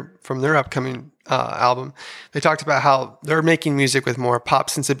 from their upcoming album, they talked about how they're making music with more pop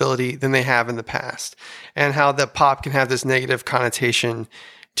sensibility than they have in the past, and how the pop can have this negative connotation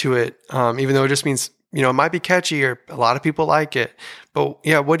to it, even though it just means, you know, it might be catchy or a lot of people like it. But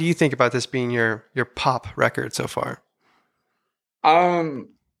yeah, what do you think about this being your pop record so far?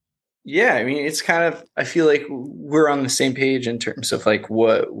 Yeah, I mean, it's kind of, I feel like we're on the same page in terms of like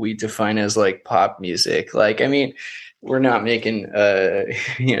what we define as like pop music. Like, I mean, we're not making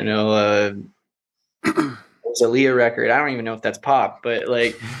you know, it's a Leah record. I don't even know if that's pop, but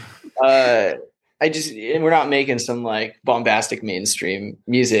like we're not making some like bombastic mainstream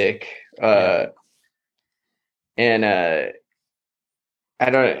music. And I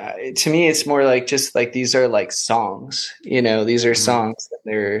don't, to me, it's more like just like, these are like songs, you know, these are songs that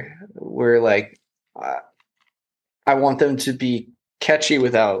we're like, I want them to be catchy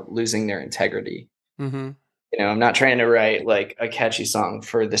without losing their integrity. You know, I'm not trying to write like a catchy song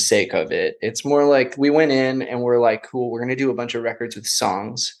for the sake of it. It's more like we went in and we're like, cool, we're going to do a bunch of records with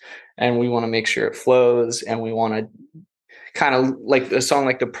songs, and we want to make sure it flows. And we want to kind of like a song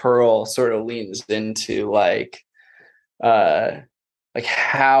like The Pearl sort of leans into like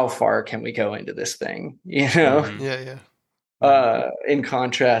how far can we go into this thing, you know? In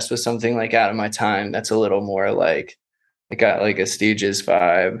contrast with something like Out of My Time, that's a little more like it got like a Stooges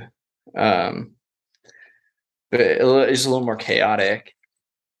vibe, but it's a little more chaotic.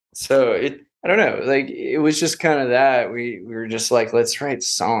 So I don't know, like it was just kind of that we were just like, let's write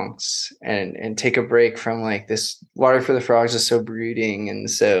songs and take a break from like this. Water for the Frogs is so brooding and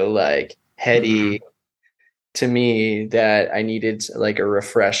so like heady to me that I needed like a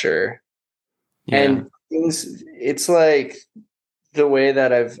refresher. And it's like the way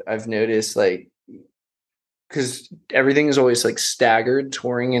that I've noticed, like, because everything is always like staggered,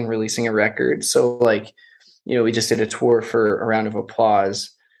 touring and releasing a record. So like, you know, we just did a tour for A Round of Applause,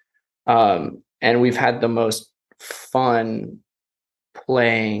 and we've had the most fun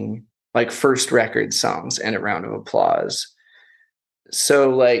playing like first record songs and A Round of Applause. So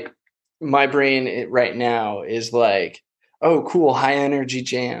like my brain right now is like, oh, cool, high energy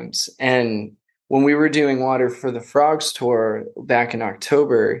jams. And when we were doing Water for the Frogs tour back in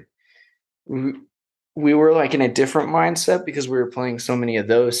October, we were like in a different mindset because we were playing so many of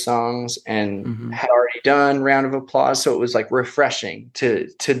those songs and had already done Round of Applause. So it was like refreshing to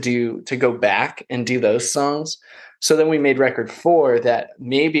go back and do those songs. So then we made record 4 that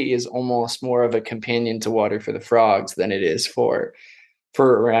maybe is almost more of a companion to Water for the Frogs than it is for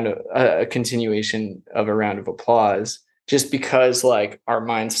a continuation of A Round of Applause, just because like our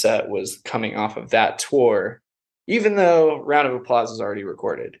mindset was coming off of that tour, even though round of applause is already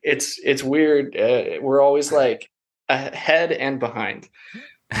recorded. It's weird. We're always like ahead and behind.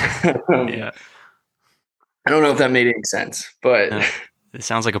 Yeah. I don't know if that made any sense, but No, it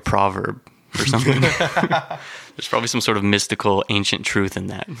sounds like a proverb or something. There's probably some sort of mystical ancient truth in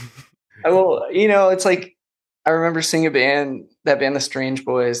that. well, it's like I remember seeing that band, the Strange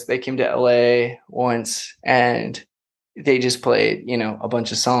Boys. They came to LA once, and they just played, a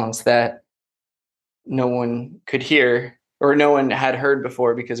bunch of songs that no one could hear or no one had heard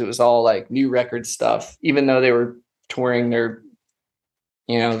before, because it was all like new record stuff, even though they were touring their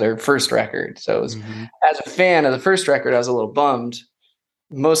first record. So it was, as a fan of the first record, I was a little bummed,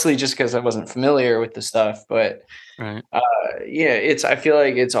 mostly just because I wasn't familiar with the stuff. But Right. I feel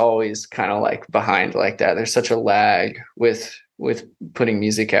like it's always kind of like behind like that. There's such a lag with putting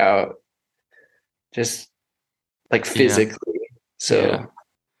music out, just like physically. So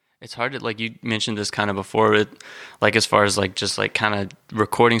it's hard to, like, you mentioned this kind of before, but like as far as like just like kind of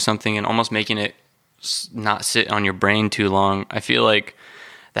recording something and almost making it not sit on your brain too long. I feel like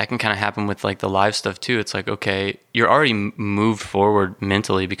that can kind of happen with like the live stuff too. It's like, okay, you're already moved forward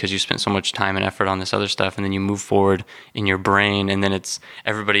mentally because you spent so much time and effort on this other stuff, and then you move forward in your brain, and then it's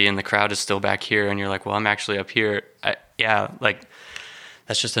everybody in the crowd is still back here, and you're like, well, I'm actually up here. Like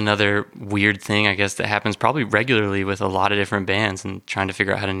that's just another weird thing, I guess, that happens probably regularly with a lot of different bands, and trying to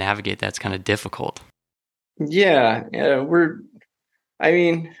figure out how to navigate that's kind of difficult. Yeah, we're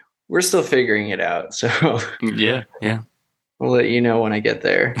still figuring it out. So yeah. I'll let you know when I get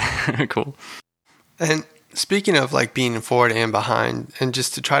there. Cool. And speaking of like being forward and behind, and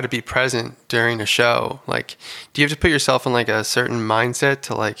just to try to be present during a show, like, do you have to put yourself in like a certain mindset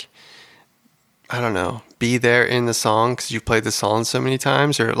to like, I don't know, be there in the song because you've played the song so many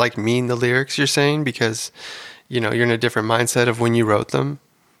times, or like mean the lyrics you're saying because, you're in a different mindset of when you wrote them?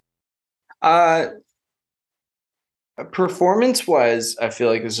 Performance wise, I feel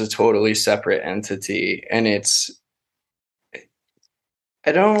like it's a totally separate entity, and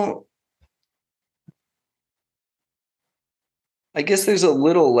I guess there's a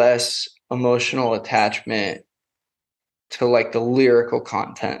little less emotional attachment to like the lyrical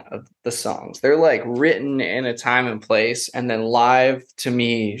content of the songs. They're like written in a time and place, and then live to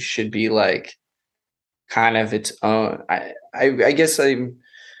me should be like kind of its own. I guess I'm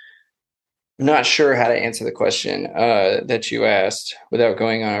not sure how to answer the question that you asked without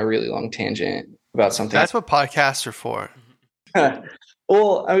going on a really long tangent about something. That's what podcasts are for.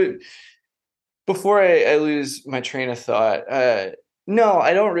 Well, before I lose my train of thought, no,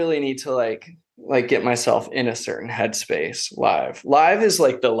 I don't really need to like get myself in a certain headspace live. Live is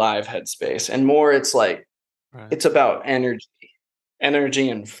like the live headspace, and more it's like It's about energy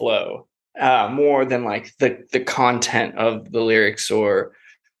and flow, more than like the content of the lyrics. Or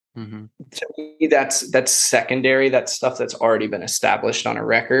to me, that's secondary. That's stuff that's already been established on a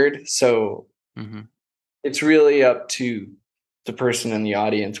record. So it's really up to the person in the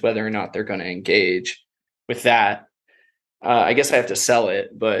audience whether or not they're going to engage with that. I guess I have to sell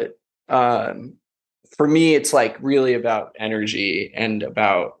it, but for me, it's like really about energy and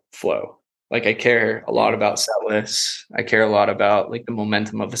about flow. Like I care a lot about set lists. I care a lot about like the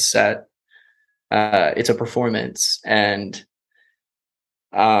momentum of a set. It's a performance, and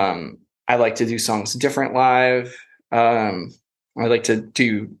I like to do songs different live. I like to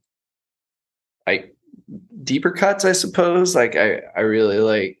do like deeper cuts, I suppose. Like I really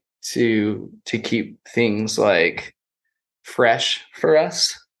like to keep things like fresh for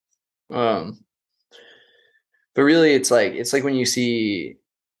us. But really it's like when you see,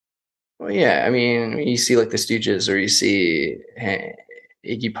 well, yeah, I mean, when you see like the Stooges, or you see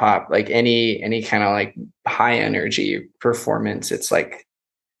Iggy Pop, like any kind of like high energy performance, it's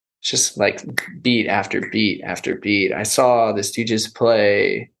just like beat after beat after beat. I saw the Stooges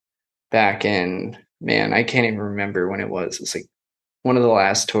play back in, man, I can't even remember when it was. It's like one of the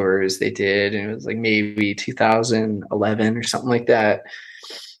last tours they did, and it was like maybe 2011 or something like that.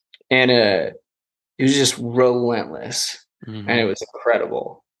 And it was just relentless, and it was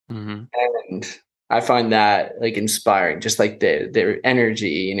incredible. And I find that like inspiring, just like their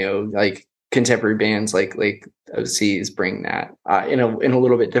energy, like contemporary bands like OCs bring that in a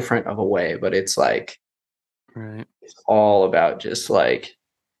little bit different of a way, but it's like it's all about just like,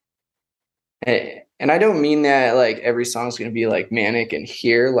 and I don't mean that like every song's going to be like manic and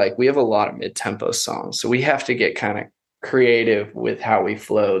here, like we have a lot of mid-tempo songs, so we have to get kind of creative with how we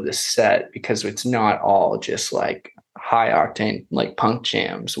flow the set, because it's not all just like high octane like punk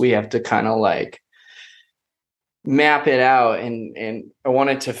jams. We have to kind of like map it out, and I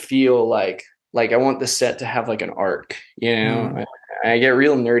want it to feel like I want the set to have like an arc, I get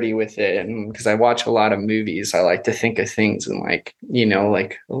real nerdy with it, and because I watch a lot of movies, I like to think of things in like,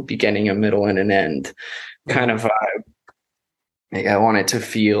 like a beginning, a middle, and an end kind of vibe. Like I want it to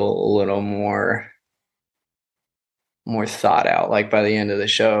feel a little more thought out. Like by the end of the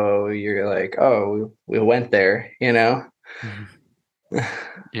show, you're like, oh, we went there,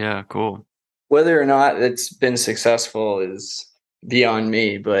 Yeah, cool. Whether or not it's been successful is beyond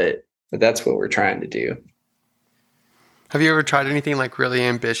me, but that's what we're trying to do. Have you ever tried anything like really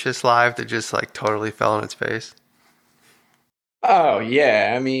ambitious live that just like totally fell on its face? Oh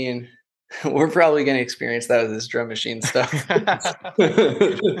yeah, I mean, we're probably going to experience that with this drum machine stuff.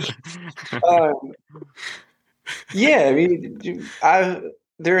 Yeah, I mean,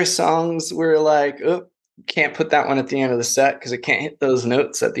 there are songs where like, oh, can't put that one at the end of the set because it can't hit those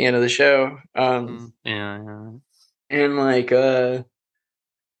notes at the end of the show. Yeah. And like, like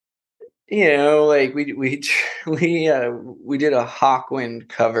we did a Hawkwind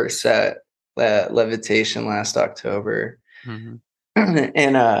cover set at Levitation last October, Mm-hmm.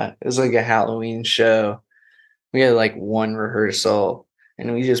 and it was like a Halloween show. We had like one rehearsal,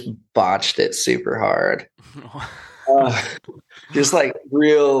 and we just botched it super hard. Just like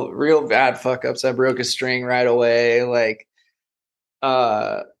real bad fuck ups. I broke a string right away. Like, we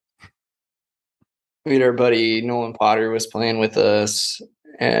had our buddy Nolan Potter was playing with us,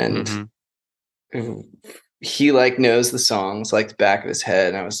 and he like knows the songs like the back of his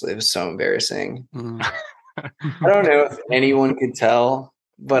head. And it was so embarrassing. I don't know if anyone could tell,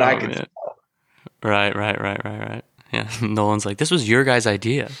 but I could tell. Right. Yeah, Nolan's like, this was your guys'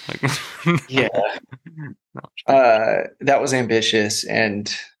 idea. Like, yeah. That was ambitious,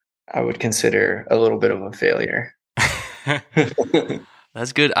 and I would consider a little bit of a failure.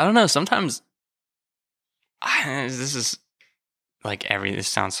 That's good. I don't know. Sometimes this is like this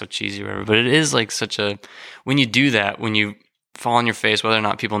sounds so cheesy or whatever, but it is like when you do that, when you fall on your face, whether or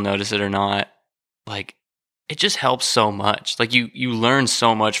not people notice it or not, like it just helps so much. Like you learn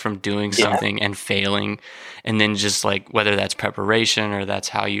so much from doing something and failing, and then just like whether that's preparation or that's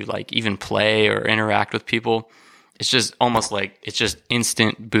how you like even play or interact with people. It's just almost like it's just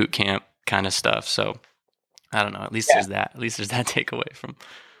instant boot camp kind of stuff. So I don't know. At least there's that. At least there's that takeaway from.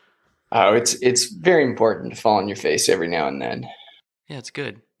 Oh, it's very important to fall on your face every now and then. Yeah, it's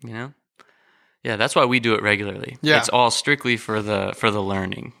good. Yeah, that's why we do it regularly. Yeah. It's all strictly for the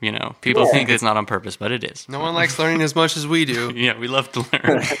learning. People think it's not on purpose, but it is. No one likes learning as much as we do. Yeah, we love to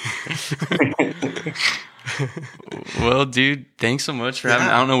learn. Well, dude, thanks so much for having.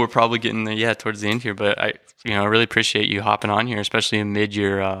 I don't know, we're probably getting there, towards the end here, but I really appreciate you hopping on here, especially amid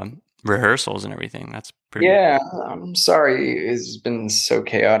your rehearsals and everything. That's pretty. Yeah, I'm sorry it's been so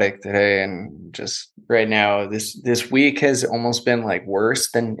chaotic today, and just right now this week has almost been like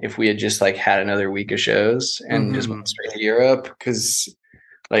worse than if we had just like had another week of shows and just went straight to Europe, because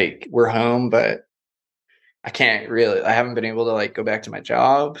like we're home, but I haven't been able to like go back to my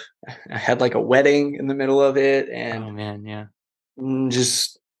job. I had like a wedding in the middle of it, and oh man, yeah,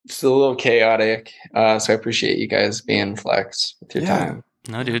 just it's a little chaotic. So I appreciate you guys being flex with your time.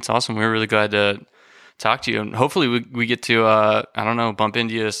 No, dude, it's awesome. We're really glad to talk to you, and hopefully we get to I don't know, bump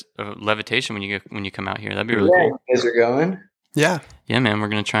into you Levitation when you come out here. That'd be really cool. You guys are going? Yeah, man. We're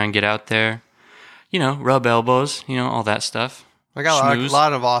gonna try and get out there. Rub elbows. All that stuff. I got a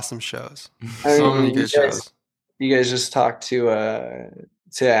lot of awesome shows. So many good shows. You guys just talked to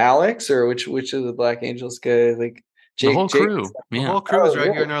Alex, or which of the Black Angels guys? Like the whole crew. The whole crew was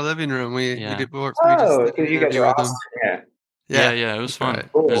right here in our living room. We did work. You guys are awesome. Yeah, it was fun. Right.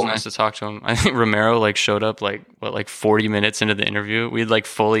 Cool. It was nice to talk to him. I think Romero like showed up like 40 minutes into the interview. We'd like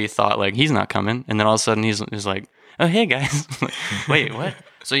fully thought like he's not coming, and then all of a sudden he's like, "Oh, hey guys." Like, wait, what?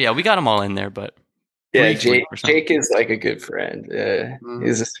 So yeah, we got them all in there, but yeah, Jake is like a good friend.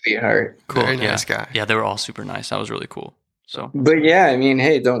 He's a sweetheart. Cool, very nice guy. Yeah, they were all super nice. That was really cool. So, but yeah, I mean,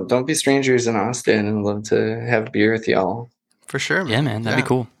 hey, don't be strangers in Austin, and love to have a beer with y'all. For sure, man. Yeah, man, that'd be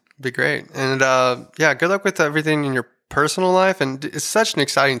cool. Be great. And good luck with everything in your personal life, and it's such an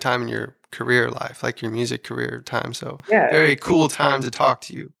exciting time in your career life, like your music career time. So very cool time to talk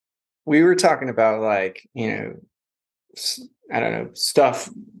to you. We were talking about like, I don't know, stuff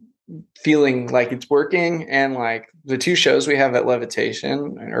feeling like it's working, and like the two shows we have at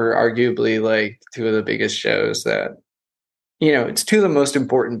Levitation are arguably like two of the biggest shows that, it's two of the most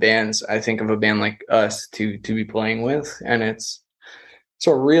important bands I think of a band like us to be playing with, and it's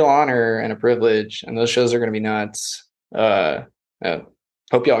a real honor and a privilege, and those shows are going to be nuts. Hope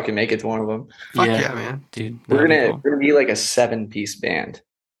y'all can make it to one of them. Fuck yeah, man, dude. We're gonna be like a 7-piece band.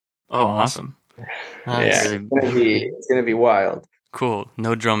 Oh, awesome! Nice. Yeah, it's gonna be wild. Cool.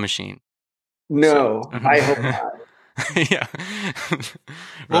 No drum machine. No, I hope not. Yeah.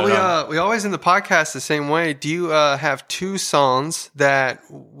 Well, Right on. we always end the podcast the same way. Do you have two songs that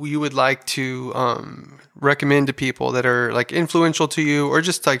you would like to recommend to people that are like influential to you, or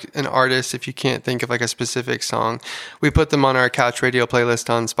just like an artist if you can't think of like a specific song? We put them on our Couch Radio playlist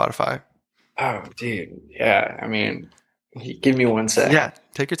on Spotify. Oh, dude. Yeah. I mean, give me one sec. Yeah,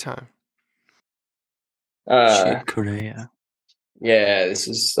 take your time. Uh, Korea. yeah, this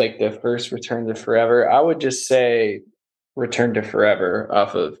is like the first Return to Forever. I would just say Return to Forever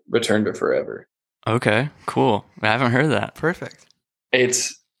off of Return to Forever. Okay, cool. I haven't heard that. Perfect.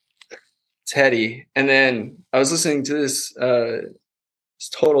 It's heady. And then I was listening to this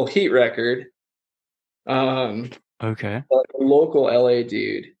Total Heat record. Okay. A local LA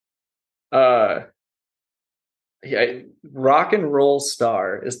dude. Yeah, Rock and Roll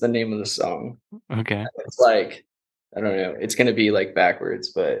Star is the name of the song. Okay. It's like, I don't know, it's gonna be like backwards,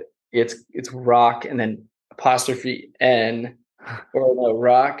 but it's rock and then apostrophe N, or no,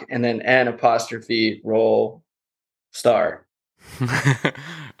 rock and then N apostrophe roll star.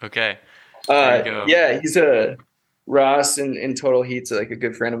 Okay. There you go. Yeah, he's a Ross in Total Heat's like a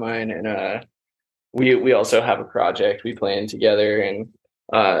good friend of mine, and we also have a project we play in together, and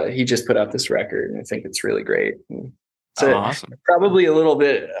he just put out this record, and I think it's really great. So Awesome. probably a little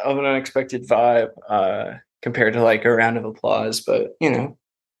bit of an unexpected vibe compared to like a round of applause, but you know,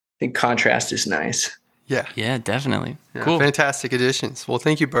 I think contrast is nice. Yeah. Yeah, definitely. Yeah, Cool. fantastic additions. Well,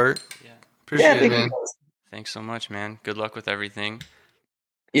 thank you, Bert. Yeah. Appreciate it, thank man. you. Thanks so much, man. Good luck with everything.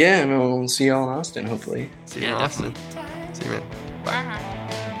 Yeah, and we'll see you all in Austin, hopefully. See you Yeah, in Austin. definitely. See you, man.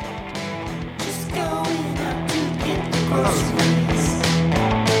 Just going out to get the groceries.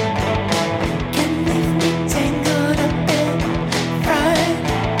 Can leave me tangled up and fried.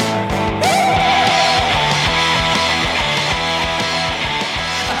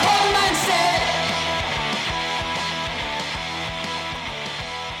 A poor man said,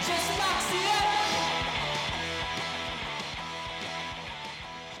 just box it up.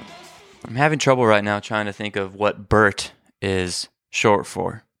 I'm having trouble right now trying to think of what Bert is short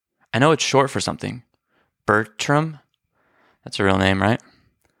for. I know it's short for something. Bertram? That's a real name, right?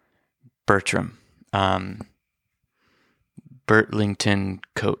 Bertram. Bertlington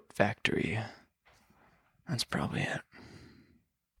Coat Factory. That's probably it.